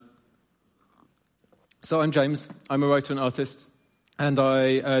So I'm James. I'm a writer and artist, and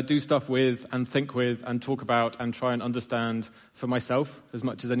I do stuff with and think with and talk about and try and understand for myself, as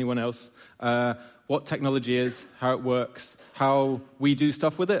much as anyone else, what technology is, how it works, how we do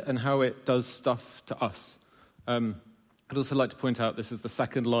stuff with it, and how it does stuff to us. I'd also like to point out this is the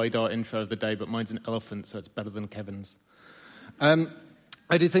second LiDAR intro of the day, but mine's an elephant, so it's better than Kevin's.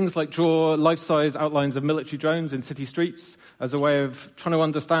 I do things like draw life-size outlines of military drones in city streets as a way of trying to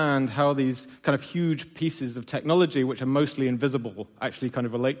understand how these kind of huge pieces of technology, which are mostly invisible, actually kind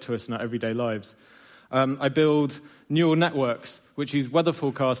of relate to us in our everyday lives. I build neural networks which use weather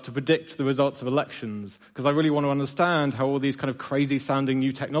forecasts to predict the results of elections, because I really want to understand how all these kind of crazy-sounding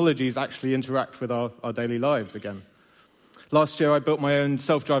new technologies actually interact with our daily lives again. Last year, I built my own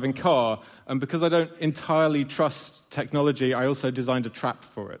self-driving car, and because I don't entirely trust technology, I also designed a trap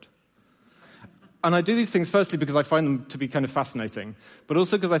for it. And I do these things firstly because I find them to be kind of fascinating, but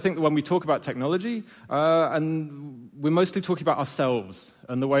also because I think that when we talk about technology, and we're mostly talking about ourselves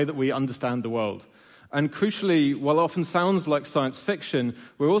and the way that we understand the world. And crucially, while it often sounds like science fiction,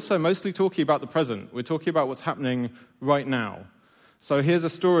 we're also mostly talking about the present. We're talking about what's happening right now. So here's a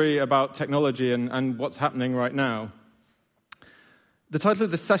story about technology and what's happening right now. The title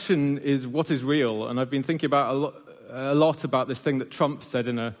of this session is What is Real? And I've been thinking about a lot about this thing that Trump said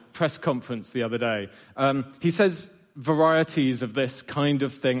in a press conference the other day. He says varieties of this kind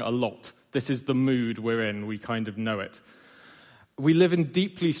of thing a lot. This is the mood we're in. We kind of know it. We live in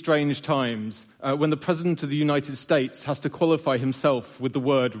deeply strange times when the President of the United States has to qualify himself with the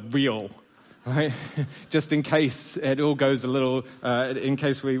word real. Right? Just in case it all goes a little, in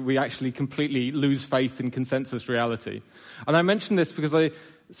case we actually completely lose faith in consensus reality. And I mention this because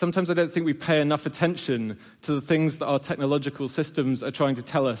sometimes I don't think we pay enough attention to the things that our technological systems are trying to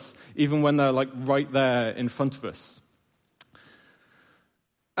tell us, even when they're like right there in front of us.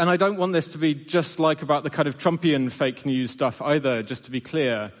 And I don't want this to be just like about the kind of Trumpian fake news stuff either, just to be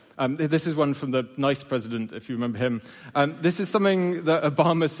clear. This is one from the nice president, if you remember him. This is something that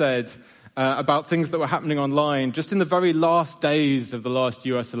Obama said about things that were happening online just in the very last days of the last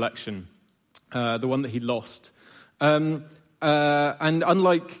US election, the one that he lost. And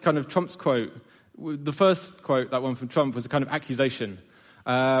unlike kind of Trump's quote, the first quote, that one from Trump, was a kind of accusation,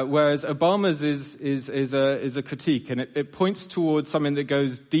 whereas Obama's is a critique, and it points towards something that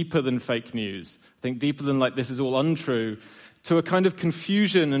goes deeper than fake news. I think deeper than like this is all untrue, to a kind of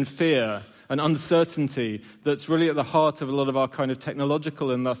confusion and fear and uncertainty that's really at the heart of a lot of our kind of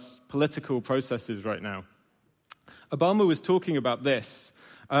technological and thus political processes right now. Obama was talking about this.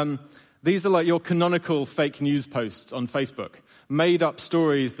 These are like your canonical fake news posts on Facebook, made up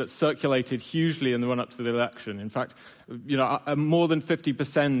stories that circulated hugely in the run-up to the election. In fact, more than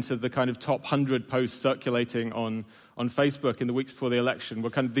 50% of the kind of top 100 posts circulating on Facebook in the weeks before the election were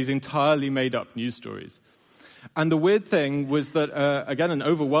kind of these entirely made-up news stories. And the weird thing was that, again, an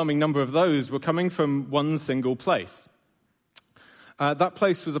overwhelming number of those were coming from one single place. That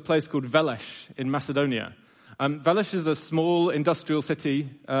place was a place called Veles in Macedonia. Veles is a small industrial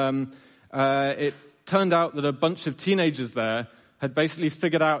city. It turned out that a bunch of teenagers there had basically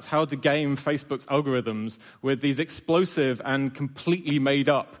figured out how to game Facebook's algorithms with these explosive and completely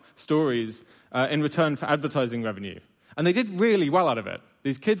made-up stories in return for advertising revenue. And they did really well out of it.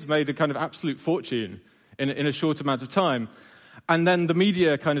 These kids made a kind of absolute fortune in a short amount of time. And then the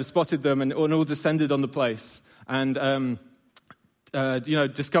media kind of spotted them and all descended on the place and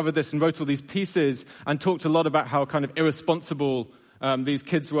discovered this and wrote all these pieces and talked a lot about how kind of irresponsible these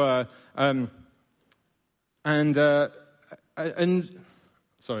kids were. And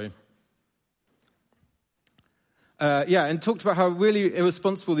talked about how really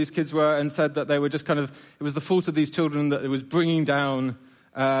irresponsible these kids were and said that they were just kind of, it was the fault of these children that it was bringing down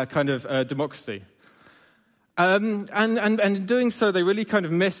democracy. And in doing so, they really kind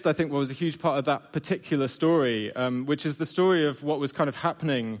of missed, I think, what was a huge part of that particular story, which is the story of what was kind of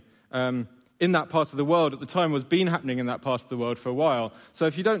happening in that part of the world at the time, was been happening in that part of the world for a while. So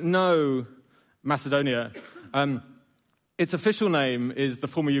if you don't know Macedonia, its official name is the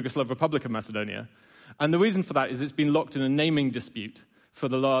former Yugoslav Republic of Macedonia. And the reason for that is it's been locked in a naming dispute for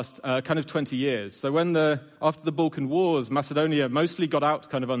the last kind of 20 years. So after the Balkan Wars, Macedonia mostly got out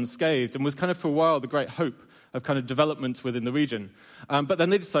kind of unscathed and was kind of for a while the great hope of kind of development within the region. But then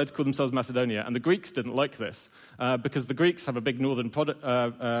they decided to call themselves Macedonia, and the Greeks didn't like this because the Greeks have a big northern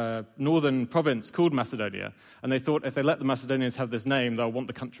province called Macedonia, and they thought if they let the Macedonians have this name, they'll want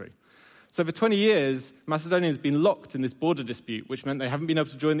the country. So for 20 years, Macedonia has been locked in this border dispute, which meant they haven't been able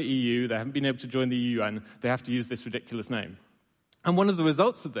to join the EU, they haven't been able to join the UN, they have to use this ridiculous name. And one of the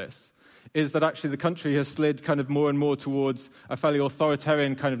results of this is that actually the country has slid kind of more and more towards a fairly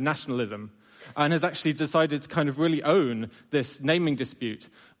authoritarian kind of nationalism. and has actually decided to kind of really own this naming dispute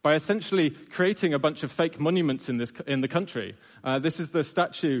by essentially creating a bunch of fake monuments in the country. This is the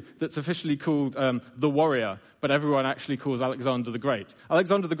statue that's officially called the Warrior, but everyone actually calls Alexander the Great.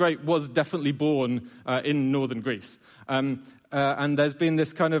 Alexander the Great was definitely born in northern Greece. And there's been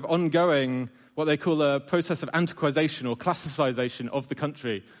this kind of ongoing, what they call a process of antiquization or classicization of the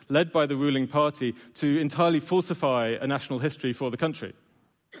country, led by the ruling party to entirely falsify a national history for the country.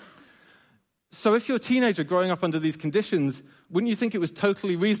 So if you're a teenager growing up under these conditions, wouldn't you think it was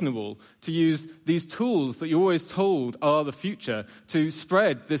totally reasonable to use these tools that you're always told are the future to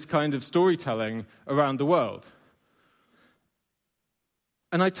spread this kind of storytelling around the world?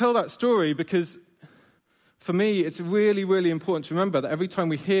 And I tell that story because, for me, it's really, really important to remember that every time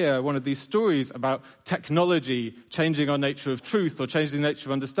we hear one of these stories about technology changing our nature of truth or changing the nature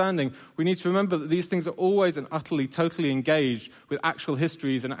of understanding, we need to remember that these things are always and utterly, totally engaged with actual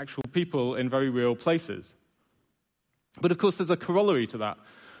histories and actual people in very real places. But of course, there's a corollary to that,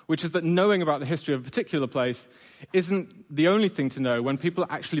 which is that knowing about the history of a particular place isn't the only thing to know when people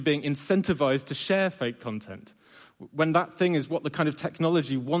are actually being incentivized to share fake content, when that thing is what the kind of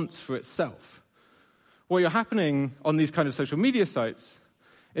technology wants for itself. What is happening on these kind of social media sites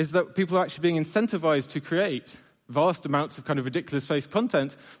is that people are actually being incentivized to create vast amounts of kind of ridiculous fake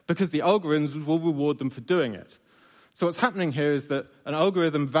content because the algorithms will reward them for doing it. So what's happening here is that an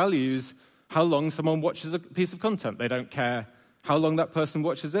algorithm values how long someone watches a piece of content. They don't care how long that person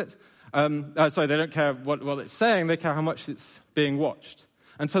watches it. They don't care what it's saying. They care how much it's being watched.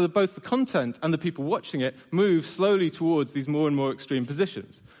 And so both the content and the people watching it move slowly towards these more and more extreme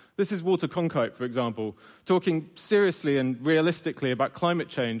positions. This is Walter Cronkite, for example, talking seriously and realistically about climate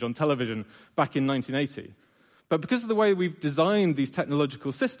change on television back in 1980. But because of the way we've designed these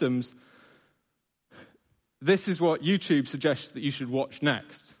technological systems, this is what YouTube suggests that you should watch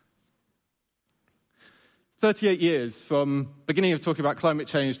next. 38 years from beginning of talking about climate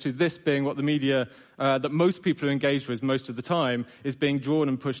change to this being what the media that most people are engaged with most of the time is being drawn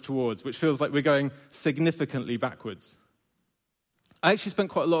and pushed towards, which feels like we're going significantly backwards. I actually spent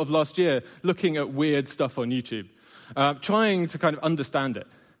quite a lot of last year looking at weird stuff on YouTube, trying to kind of understand it.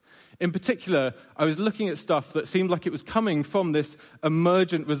 In particular, I was looking at stuff that seemed like it was coming from this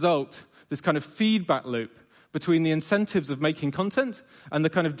emergent result, this kind of feedback loop between the incentives of making content and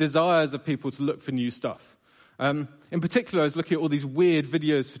the kind of desires of people to look for new stuff. In particular, I was looking at all these weird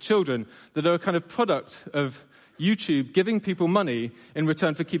videos for children that are a kind of product of YouTube giving people money in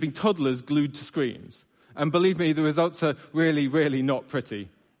return for keeping toddlers glued to screens. And believe me, the results are really, really not pretty.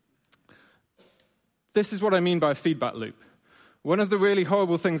 This is what I mean by a feedback loop. One of the really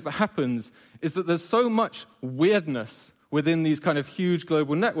horrible things that happens is that there's so much weirdness within these kind of huge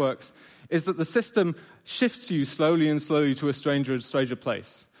global networks is that the system shifts you slowly and slowly to a stranger and stranger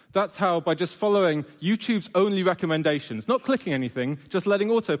place. That's how, by just following YouTube's only recommendations, not clicking anything, just letting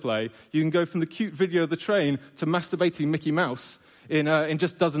autoplay, you can go from the cute video of the train to masturbating Mickey Mouse in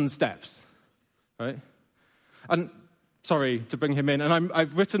just dozens steps, right? And sorry to bring him in, and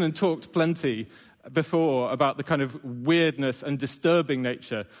I've written and talked plenty before about the kind of weirdness and disturbing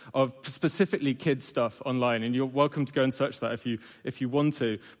nature of specifically kids stuff online, and you're welcome to go and search that if you want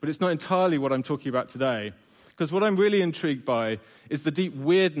to. But it's not entirely what I'm talking about today, because what I'm really intrigued by is the deep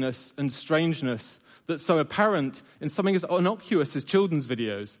weirdness and strangeness that's so apparent in something as innocuous as children's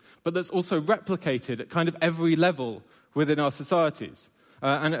videos, but that's also replicated at kind of every level within our societies.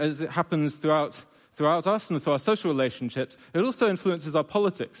 And as it happens throughout us and through our social relationships, it also influences our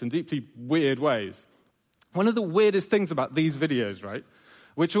politics in deeply weird ways. One of the weirdest things about these videos, right,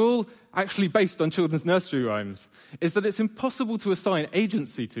 which are all actually based on children's nursery rhymes, is that it's impossible to assign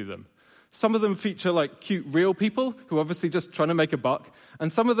agency to them. Some of them feature like cute real people who are obviously just trying to make a buck,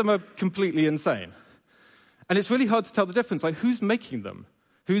 and some of them are completely insane. And it's really hard to tell the difference, like who's making them?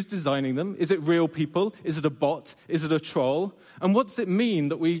 Who's designing them? Is it real people? Is it a bot? Is it a troll? And what does it mean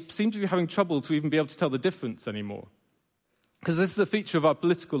that we seem to be having trouble to even be able to tell the difference anymore? Because this is a feature of our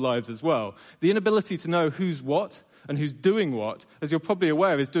political lives as well. The inability to know who's what and who's doing what, as you're probably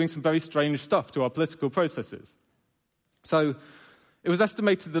aware, is doing some very strange stuff to our political processes. So it was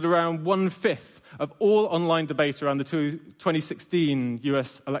estimated that around 1/5 of all online debate around the 2016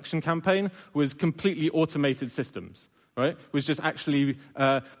 US election campaign was completely automated systems. Right? Was just actually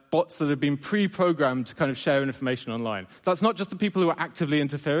bots that have been pre-programmed to kind of share information online. That's not just the people who are actively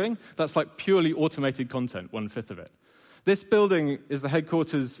interfering. That's like purely automated content, 1/5 of it. This building is the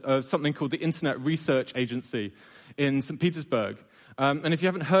headquarters of something called the Internet Research Agency in St. Petersburg. And if you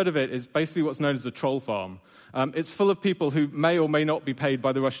haven't heard of it, it's basically what's known as a troll farm. It's full of people who may or may not be paid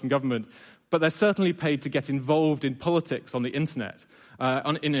by the Russian government, but they're certainly paid to get involved in politics on the internet.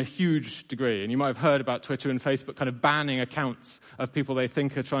 in a huge degree. And you might have heard about Twitter and Facebook kind of banning accounts of people they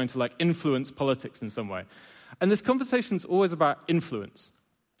think are trying to influence politics in some way. And this conversation's always about influence.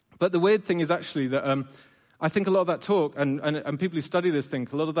 But the weird thing is actually that I think a lot of that talk, and people who study this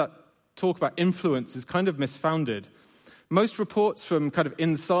think, a lot of that talk about influence is kind of misfounded. Most reports from kind of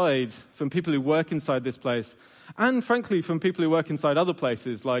inside, from people who work inside this place, and frankly from people who work inside other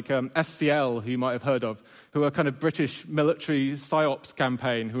places, like SCL, who you might have heard of, who are kind of British military psyops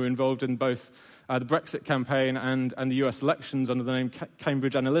campaign, who are involved in both the Brexit campaign and the US elections under the name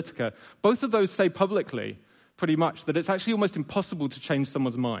Cambridge Analytica. Both of those say publicly, pretty much, that it's actually almost impossible to change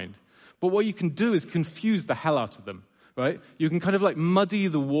someone's mind. But what you can do is confuse the hell out of them, right? You can kind of muddy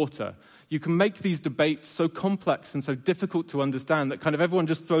the water. You can make these debates so complex and so difficult to understand that kind of everyone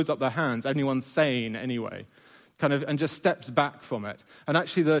just throws up their hands, anyone's sane anyway, kind of, and just steps back from it. And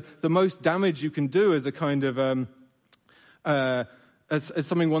actually the most damage you can do as a kind of, as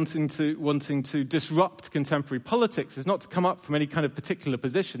something wanting to disrupt contemporary politics is not to come up from any kind of particular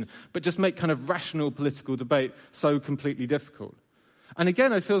position, but just make kind of rational political debate so completely difficult. And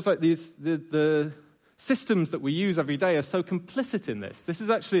again, it feels like the systems that we use every day are so complicit in this. This is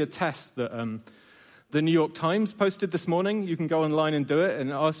actually a test that the New York Times posted this morning. You can go online and do it, and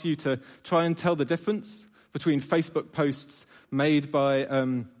it asks you to try and tell the difference between Facebook posts made by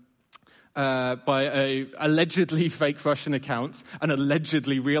a allegedly fake Russian accounts and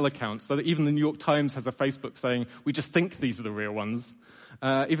allegedly real accounts, so that even the New York Times has a Facebook saying, we just think these are the real ones.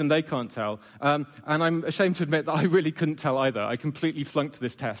 Even they can't tell. And I'm ashamed to admit that I really couldn't tell either. I completely flunked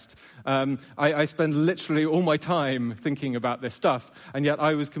this test. I spend literally all my time thinking about this stuff, and yet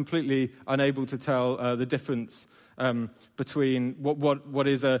I was completely unable to tell the difference between what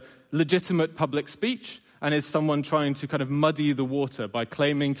is a legitimate public speech and is someone trying to kind of muddy the water by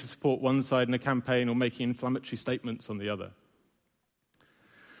claiming to support one side in a campaign or making inflammatory statements on the other.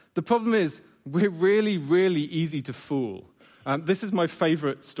 The problem is, we're really, really easy to fool. This is my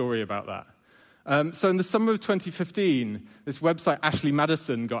favorite story about that. So in the summer of 2015, this website, Ashley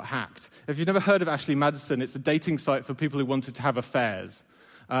Madison, got hacked. If you've never heard of Ashley Madison, it's a dating site for people who wanted to have affairs.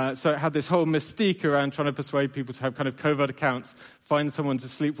 So it had this whole mystique around trying to persuade people to have kind of covert accounts, find someone to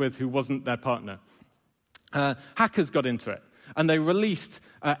sleep with who wasn't their partner. Hackers got into it, and they released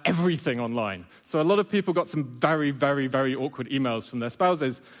everything online. So a lot of people got some very, very, very awkward emails from their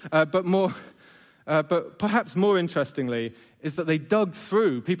spouses. But perhaps more interestingly is that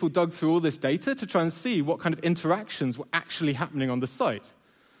people dug through all this data to try and see what kind of interactions were actually happening on the site.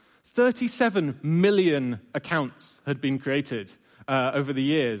 37 million accounts had been created over the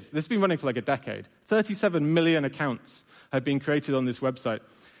years. This has been running for a decade. 37 million accounts had been created on this website.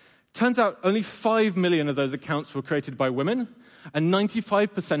 Turns out only 5 million of those accounts were created by women, and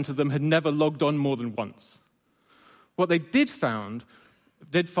 95% of them had never logged on more than once. What they did find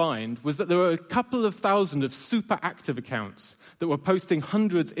was that there were a couple of thousand of super active accounts that were posting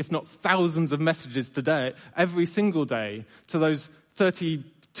hundreds, if not thousands, of messages today, every single day, to those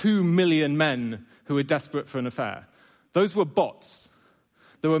 32 million men who were desperate for an affair. Those were bots.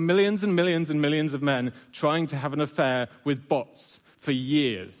 There were millions and millions and millions of men trying to have an affair with bots for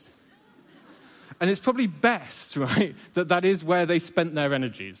years. And it's probably best, right, that is where they spent their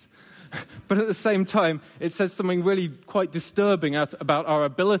energies. But at the same time, it says something really quite disturbing about our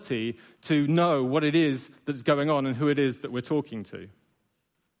ability to know what it is that's going on and who it is that we're talking to.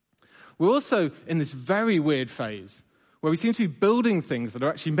 We're also in this very weird phase where we seem to be building things that are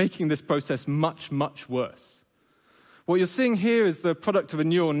actually making this process much, much worse. What you're seeing here is the product of a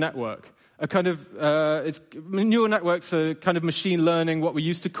neural network. Neural networks are kind of machine learning, what we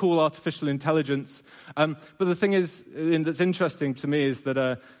used to call artificial intelligence. But the thing is, that's interesting to me is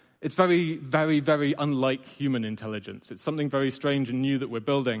that it's very, very, very unlike human intelligence. It's something very strange and new that we're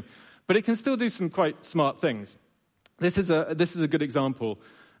building. But it can still do some quite smart things. This is a good example.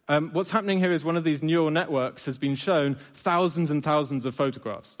 What's happening here is one of these neural networks has been shown thousands and thousands of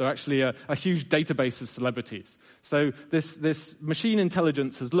photographs. They're actually a huge database of celebrities. So this machine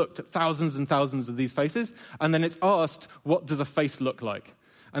intelligence has looked at thousands and thousands of these faces, and then it's asked, what does a face look like?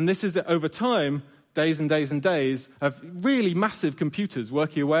 And this is over time, days and days and days of really massive computers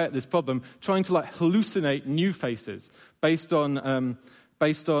working away at this problem, trying to hallucinate new faces based on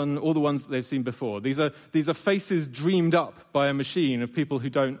all the ones that they've seen before. These are faces dreamed up by a machine of people who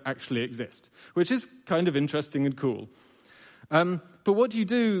don't actually exist, which is kind of interesting and cool. But what do you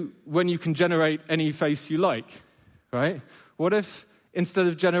do when you can generate any face you like, right? What if instead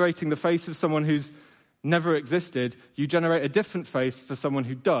of generating the face of someone who's never existed, you generate a different face for someone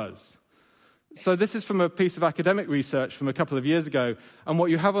who does? So this is from a piece of academic research from a couple of years ago, and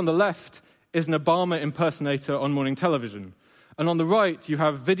what you have on the left is an Obama impersonator on morning television. And on the right, you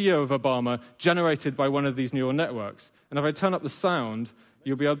have video of Obama generated by one of these neural networks. And if I turn up the sound,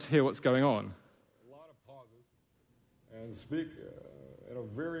 you'll be able to hear what's going on. A lot of pauses and speak in a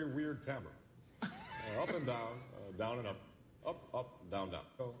very weird timbre. Up and down and up, down.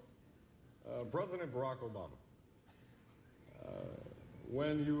 So, President Barack Obama,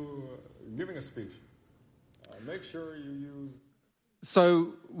 when you giving a speech, make sure you use...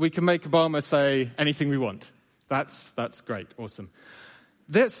 So we can make Obama say anything we want. That's great, awesome.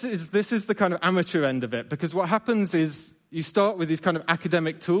 This is the kind of amateur end of it, because what happens is you start with these kind of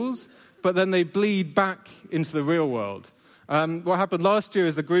academic tools, but then they bleed back into the real world. What happened last year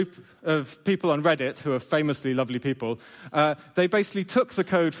is a group of people on Reddit, who are famously lovely people, they basically took the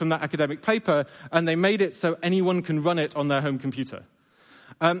code from that academic paper and they made it so anyone can run it on their home computer.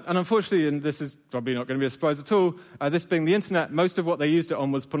 And unfortunately, and this is probably not going to be a surprise at all, this being the internet, most of what they used it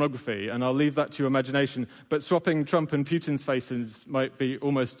on was pornography, and I'll leave that to your imagination, but swapping Trump and Putin's faces might be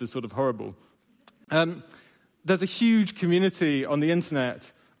almost as sort of horrible. There's a huge community on the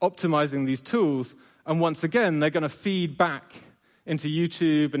internet optimizing these tools, and once again, they're going to feed back into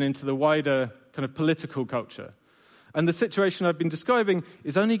YouTube and into the wider kind of political culture. And the situation I've been describing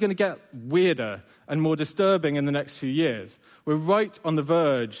is only going to get weirder and more disturbing in the next few years. We're right on the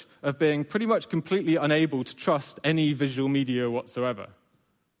verge of being pretty much completely unable to trust any visual media whatsoever.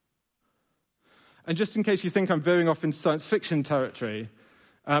 And just in case you think I'm veering off into science fiction territory,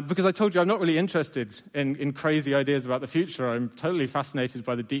 because I told you I'm not really interested in crazy ideas about the future. I'm totally fascinated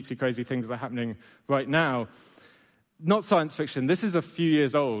by the deeply crazy things that are happening right now. Not science fiction. This is a few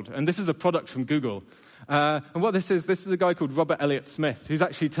years old, and this is a product from Google. And what this is a guy called Robert Elliott Smith, who's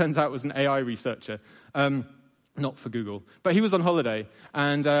actually turns out was an AI researcher, not for Google. But he was on holiday,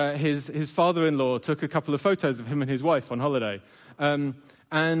 and his father-in-law took a couple of photos of him and his wife on holiday.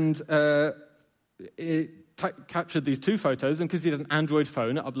 It captured these two photos, and because he had an Android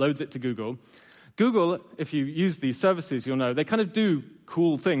phone, it uploads it to Google. Google, if you use these services, you'll know, they kind of do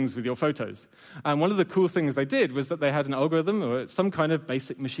cool things with your photos. And one of the cool things they did was that they had an algorithm or some kind of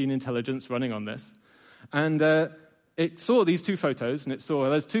basic machine intelligence running on this. And it saw these two photos, and it saw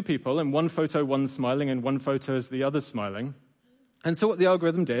there's two people, and one photo one's smiling, and one photo is the other's smiling. And so what the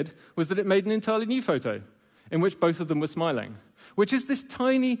algorithm did was that it made an entirely new photo in which both of them were smiling, which is this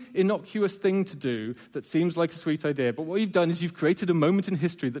tiny, innocuous thing to do that seems like a sweet idea. But what you've done is you've created a moment in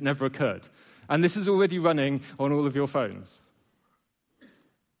history that never occurred. And this is already running on all of your phones.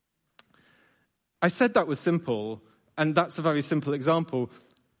 I said that was simple, and that's a very simple example.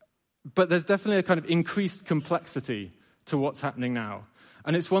 But there's definitely a kind of increased complexity to what's happening now.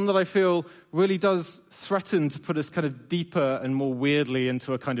 And it's one that I feel really does threaten to put us kind of deeper and more weirdly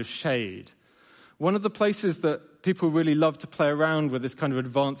into a kind of shade. One of the places that people really love to play around with this kind of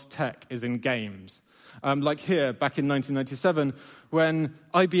advanced tech is in games. Like here, back in 1997, when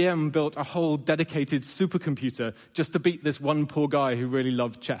IBM built a whole dedicated supercomputer just to beat this one poor guy who really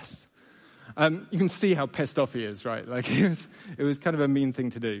loved chess. You can see how pissed off he is, right? Like it was kind of a mean thing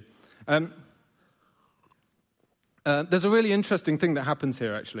to do. There's a really interesting thing that happens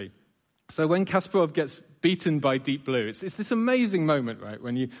here, actually. So when Kasparov gets beaten by Deep Blue, it's this amazing moment, right?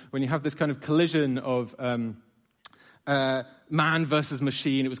 When you have this kind of collision of man versus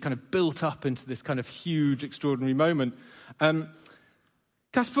machine. It was kind of built up into this kind of huge, extraordinary moment.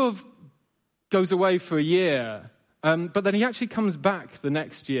 Kasparov goes away for a year, but then he actually comes back the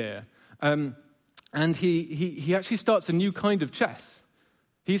next year, and he actually starts a new kind of chess.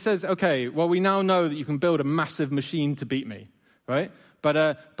 He says, okay, well, we now know that you can build a massive machine to beat me, right?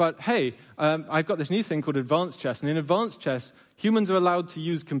 But hey, I've got this new thing called advanced chess, and in advanced chess, humans are allowed to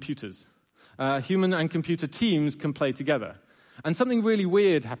use computers. Human and computer teams can play together. And something really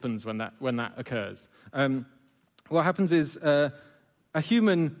weird happens when that occurs. What happens is a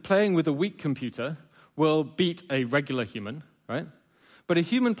human playing with a weak computer will beat a regular human, right? But a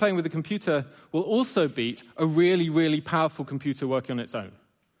human playing with a computer will also beat a really, really powerful computer working on its own.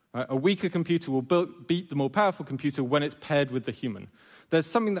 Right? A weaker computer will beat the more powerful computer when it's paired with the human. There's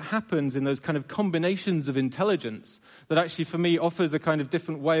something that happens in those kind of combinations of intelligence that actually, for me, offers a kind of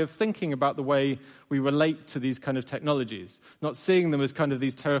different way of thinking about the way we relate to these kind of technologies. Not seeing them as kind of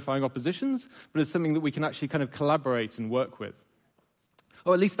these terrifying oppositions, but as something that we can actually kind of collaborate and work with.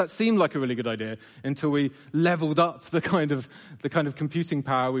 Or at least that seemed like a really good idea until we leveled up the kind of computing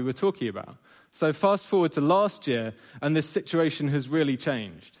power we were talking about. So fast forward to last year, and this situation has really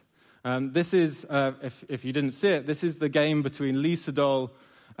changed. This is, if you didn't see it, this is the game between Lee Sedol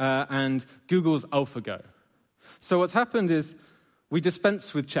and Google's AlphaGo. So what's happened is we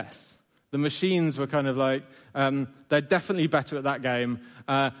dispense with chess. The machines were kind of like, they're definitely better at that game,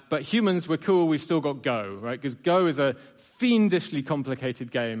 but humans were cool, we've still got Go, right? Because Go is a fiendishly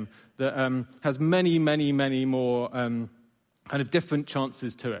complicated game that has many, many, many more kind of different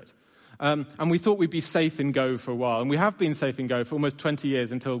chances to it. And we thought we'd be safe in Go for a while, and we have been safe in Go for almost 20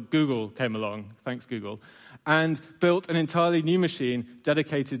 years until Google came along, thanks Google, and built an entirely new machine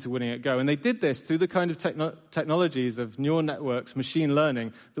dedicated to winning at Go. And they did this through the kind of technologies of neural networks, machine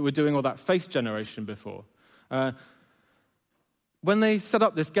learning, that were doing all that face generation before. When they set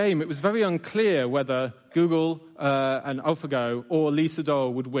up this game, it was very unclear whether Google and AlphaGo or Lee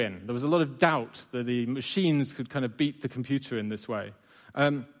Sedol would win. There was a lot of doubt that the machines could kind of beat the computer in this way.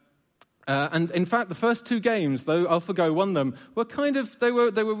 And in fact, the first two games, though AlphaGo won them, were they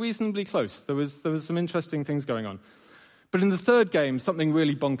were reasonably close. There was some interesting things going on. But in the third game, something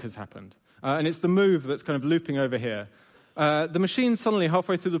really bonkers happened. And it's the move that's kind of looping over here. The machine suddenly,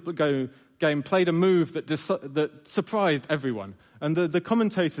 halfway through the Go game, played a move that surprised everyone. And the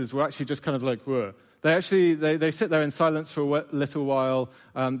commentators were actually just kind of like, whoa. They sit there in silence for a little while.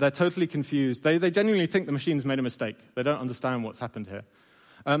 They're totally confused. They genuinely think the machine's made a mistake. They don't understand what's happened here.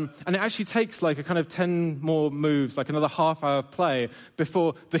 And it actually takes like a kind of 10 more moves, like another half hour of play,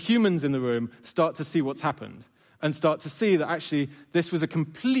 before the humans in the room start to see what's happened and start to see that actually this was a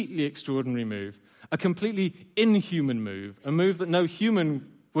completely extraordinary move, a completely inhuman move, a move that no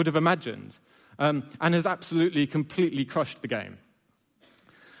human would have imagined, and has absolutely, completely crushed the game.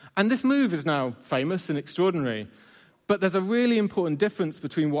 And this move is now famous and extraordinary, but there's a really important difference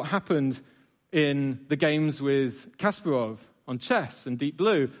between what happened in the games with Kasparov on chess and Deep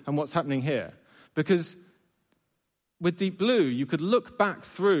Blue and what's happening here. Because with Deep Blue, you could look back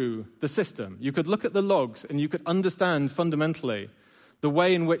through the system. You could look at the logs and you could understand fundamentally the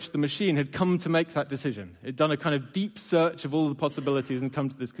way in which the machine had come to make that decision. It had done a kind of deep search of all the possibilities and come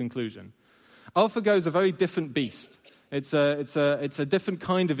to this conclusion. AlphaGo is a very different beast. It's a different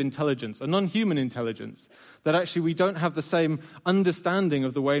kind of intelligence, a non-human intelligence, that actually we don't have the same understanding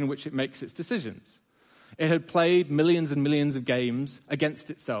of the way in which it makes its decisions. It had played millions and millions of games against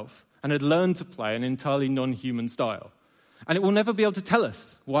itself and had learned to play an entirely non-human style. And it will never be able to tell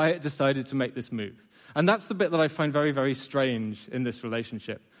us why it decided to make this move. And that's the bit that I find very, very strange in this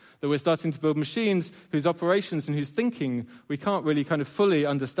relationship, that we're starting to build machines whose operations and whose thinking we can't really kind of fully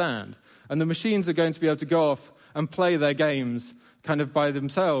understand. And the machines are going to be able to go off and play their games kind of by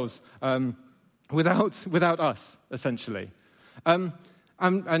themselves without us, essentially.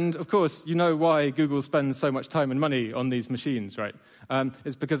 And of course, you know why Google spends so much time and money on these machines, right?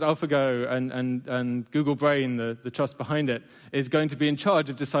 It's because AlphaGo and Google Brain, the trust behind it, is going to be in charge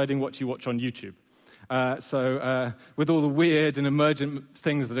of deciding what you watch on YouTube. So with all the weird and emergent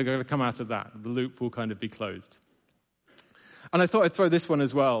things that are going to come out of that, the loop will kind of be closed. And I thought I'd throw this one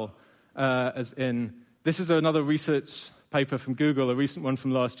as well, this is another research paper from Google, a recent one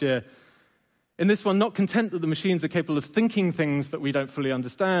from last year. In this one, not content that the machines are capable of thinking things that we don't fully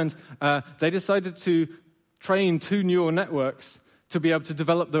understand, they decided to train 2 neural networks to be able to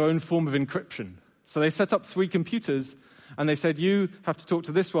develop their own form of encryption. So they set up 3 computers, and they said, you have to talk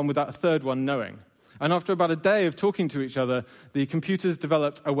to this one without a third one knowing. And after about a day of talking to each other, the computers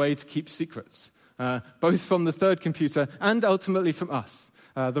developed a way to keep secrets, both from the third computer and ultimately from us.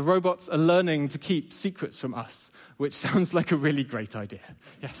 The robots are learning to keep secrets from us, which sounds like a really great idea.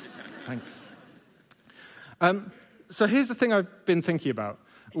 Yes, thanks. So here's the thing I've been thinking about,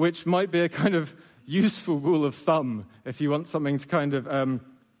 which might be a kind of useful rule of thumb if you want something to kind of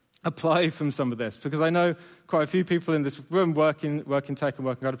apply from some of this, because I know quite a few people in this room work in tech and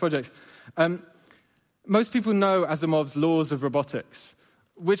work on kind of projects. Most people know Asimov's laws of robotics,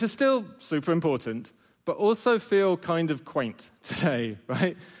 which are still super important, but also feel kind of quaint today,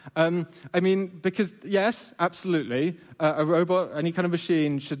 right? I mean, because yes, absolutely, a robot, any kind of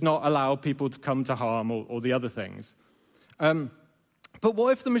machine, should not allow people to come to harm or the other things. But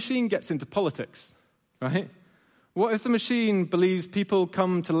what if the machine gets into politics, right? What if the machine believes people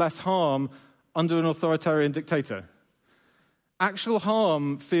come to less harm under an authoritarian dictator? Actual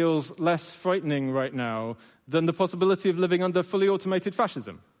harm feels less frightening right now than the possibility of living under fully automated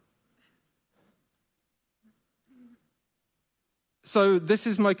fascism. So this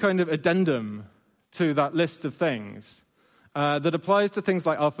is my kind of addendum to that list of things that applies to things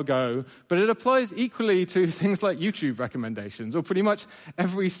like AlphaGo, but it applies equally to things like YouTube recommendations, or pretty much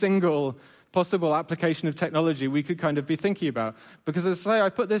every single possible application of technology we could kind of be thinking about. Because as I say, I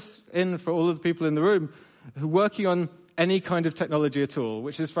put this in for all of the people in the room who are working on any kind of technology at all,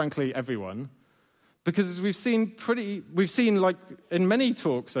 which is frankly everyone. Because we've seen like in many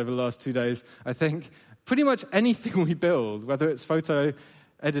talks over the last 2 days, I think, pretty much anything we build, whether it's photo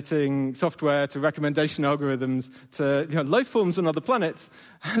editing software to recommendation algorithms to life forms on other planets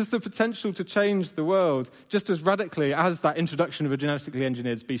has the potential to change the world just as radically as that introduction of a genetically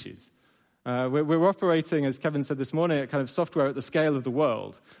engineered species. We're operating, as Kevin said this morning, at kind of software at the scale of the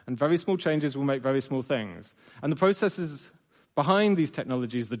world, and very small changes will make very small things. And the processes behind these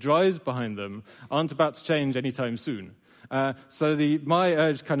technologies, the drives behind them, aren't about to change anytime soon. So my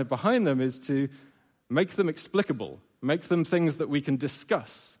urge kind of behind them is to make them explicable, make them things that we can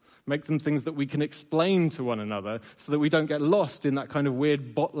discuss, make them things that we can explain to one another so that we don't get lost in that kind of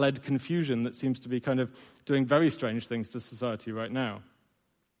weird bot-led confusion that seems to be kind of doing very strange things to society right now.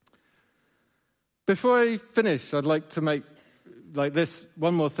 Before I finish, I'd like to make this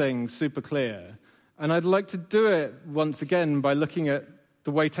one more thing super clear. And I'd like to do it once again by looking at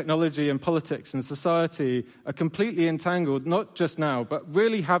the way technology and politics and society are completely entangled, not just now, but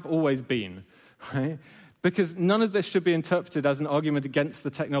really have always been, right? Because none of this should be interpreted as an argument against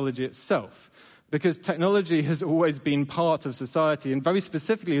the technology itself. Because technology has always been part of society, and very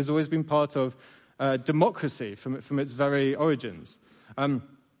specifically has always been part of democracy from its very origins.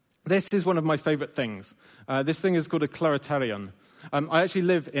 This is one of my favorite things. This thing is called a claritarion. I actually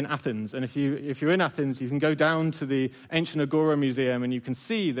live in Athens, and if you're in Athens, you can go down to the ancient Agora Museum and you can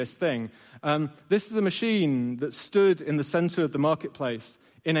see this thing. This is a machine that stood in the center of the marketplace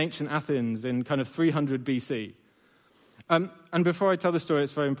in ancient Athens in kind of 300 BC. And before I tell the story,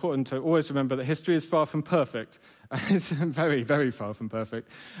 it's very important to always remember that history is far from perfect. It's very, very far from perfect.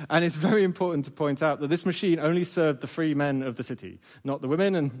 And it's very important to point out that this machine only served the free men of the city, not the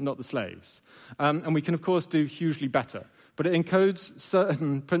women and not the slaves. And we can, of course, do hugely better. But it encodes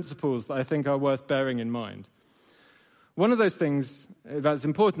certain principles that I think are worth bearing in mind. One of those things that's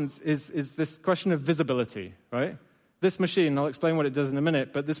important is this question of visibility, right? This machine, I'll explain what it does in a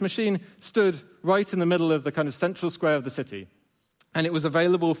minute, but this machine stood right in the middle of the kind of central square of the city. And it was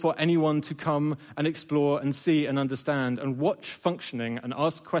available for anyone to come and explore and see and understand and watch functioning and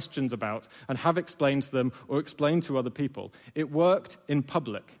ask questions about and have explained to them or explained to other people. It worked in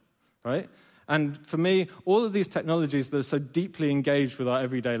public, right? And for me, all of these technologies that are so deeply engaged with our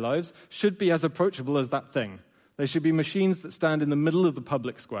everyday lives should be as approachable as that thing. They should be machines that stand in the middle of the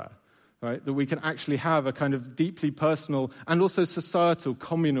public square, right? That we can actually have a kind of deeply personal and also societal,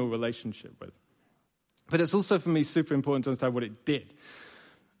 communal relationship with. But it's also, for me, super important to understand what it did.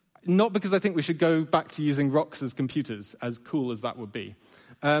 Not because I think we should go back to using rocks as computers, as cool as that would be.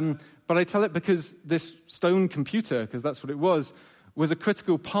 But I tell it because this stone computer, because that's what it was a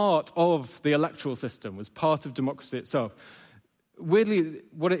critical part of the electoral system, was part of democracy itself. Weirdly,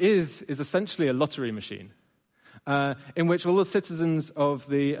 what it is essentially a lottery machine, in which all the citizens of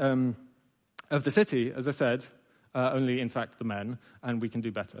the city, as I said, only in fact the men, and we can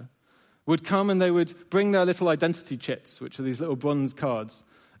do better, would come and they would bring their little identity chits, which are these little bronze cards,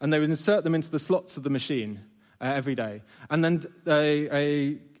 and they would insert them into the slots of the machine every day. And then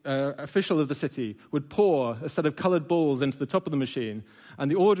a official of the city would pour a set of coloured balls into the top of the machine, and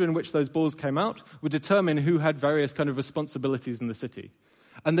the order in which those balls came out would determine who had various kind of responsibilities in the city.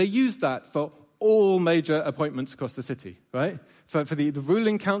 And they used that for all major appointments across the city, right? For the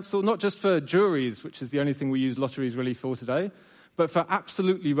ruling council, not just for juries, which is the only thing we use lotteries really for today, but for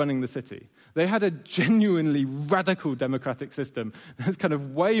absolutely running the city. They had a genuinely radical democratic system that's kind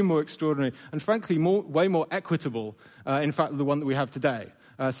of way more extraordinary and, frankly, way more equitable, in fact, the one that we have today.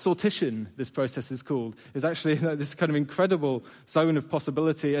 Sortition, this process is called, is actually this kind of incredible zone of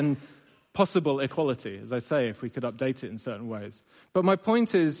possibility and possible equality, as I say, if we could update it in certain ways. But my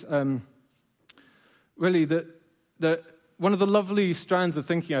point is really that one of the lovely strands of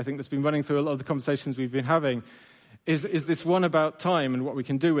thinking, I think, that's been running through a lot of the conversations we've been having is this one about time and what we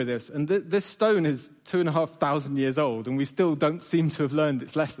can do with this. And this stone is 2,500 years old, and we still don't seem to have learned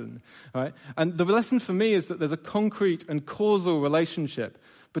its lesson, right? And the lesson for me is that there's a concrete and causal relationship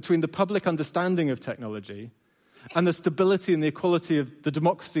between the public understanding of technology and the stability and the equality of the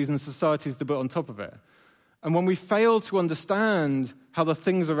democracies and societies that are built on top of it. And when we fail to understand how the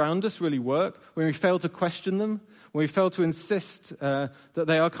things around us really work, when we fail to question them, when we fail to insist that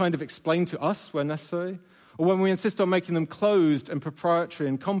they are kind of explained to us where necessary, or when we insist on making them closed and proprietary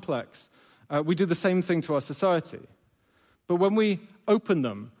and complex, we do the same thing to our society. But when we open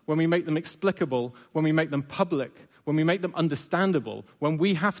them, when we make them explicable, when we make them public, when we make them understandable, when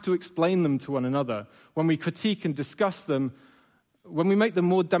we have to explain them to one another, when we critique and discuss them, when we make them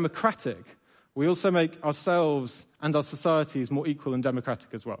more democratic, we also make ourselves and our societies more equal and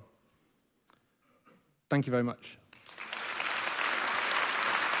democratic as well. Thank you very much.